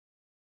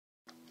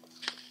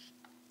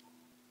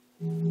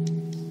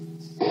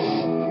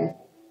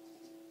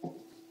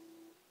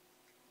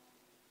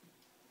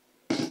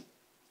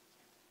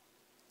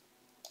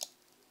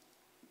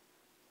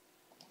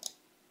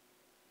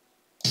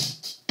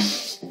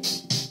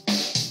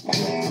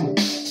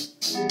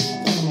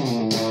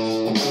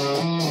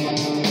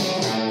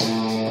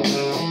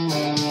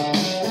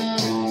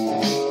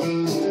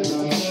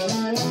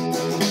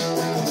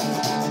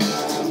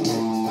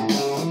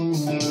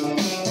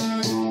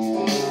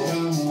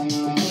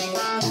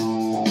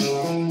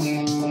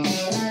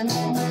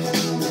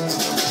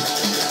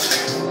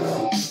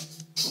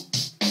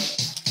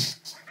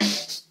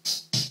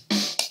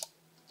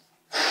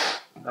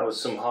That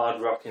was some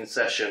hard rocking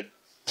session.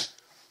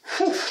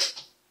 Whew.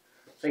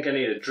 I think I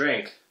need a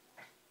drink.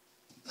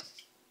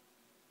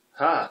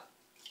 Ha!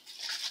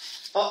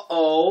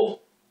 Uh-oh!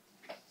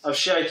 I've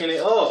shaken it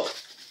up.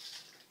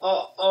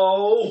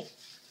 Uh-oh!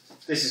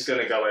 This is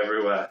going to go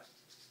everywhere.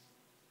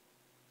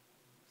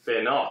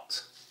 Fear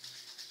not.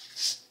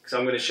 Because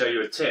I'm going to show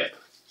you a tip.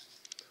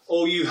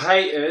 All you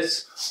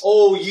haters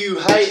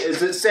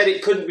that said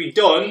it couldn't be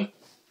done,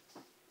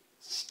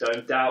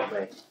 don't doubt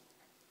me.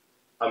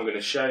 I'm going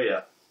to show you.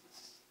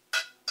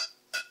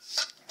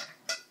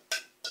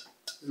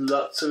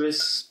 Lots of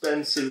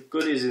expensive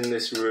goodies in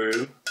this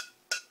room.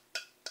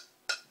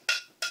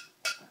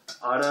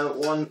 I don't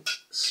want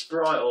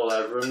Sprite all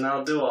over them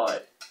now, do I?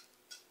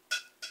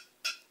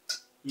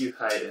 You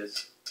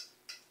haters.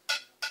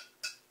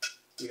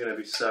 You're going to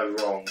be so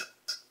wrong.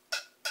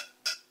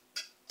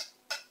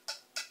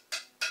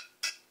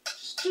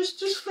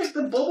 Just flick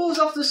the bubbles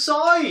off the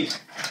side.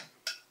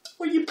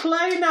 What are you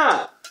playing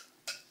at?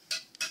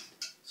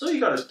 That's all you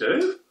got to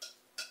do.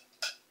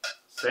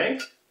 I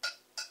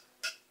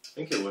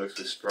think it works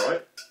with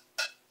Sprite.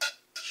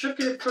 Should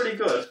get it pretty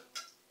good.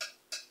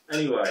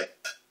 Anyway,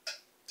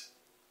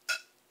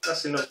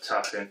 that's enough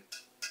tapping.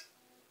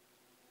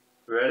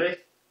 Ready?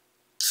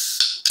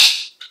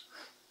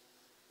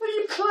 What are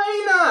you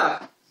playing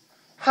at?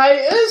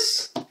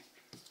 Haters?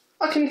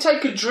 I can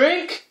take a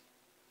drink.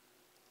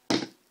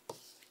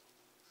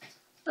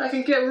 I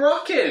can get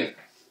rocking.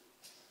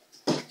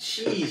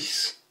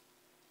 Jeez.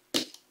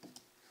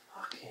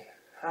 Fucking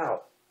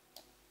hell.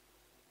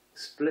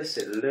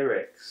 Explicit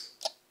lyrics.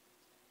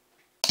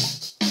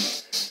 Just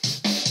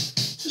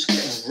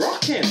get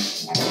rocking.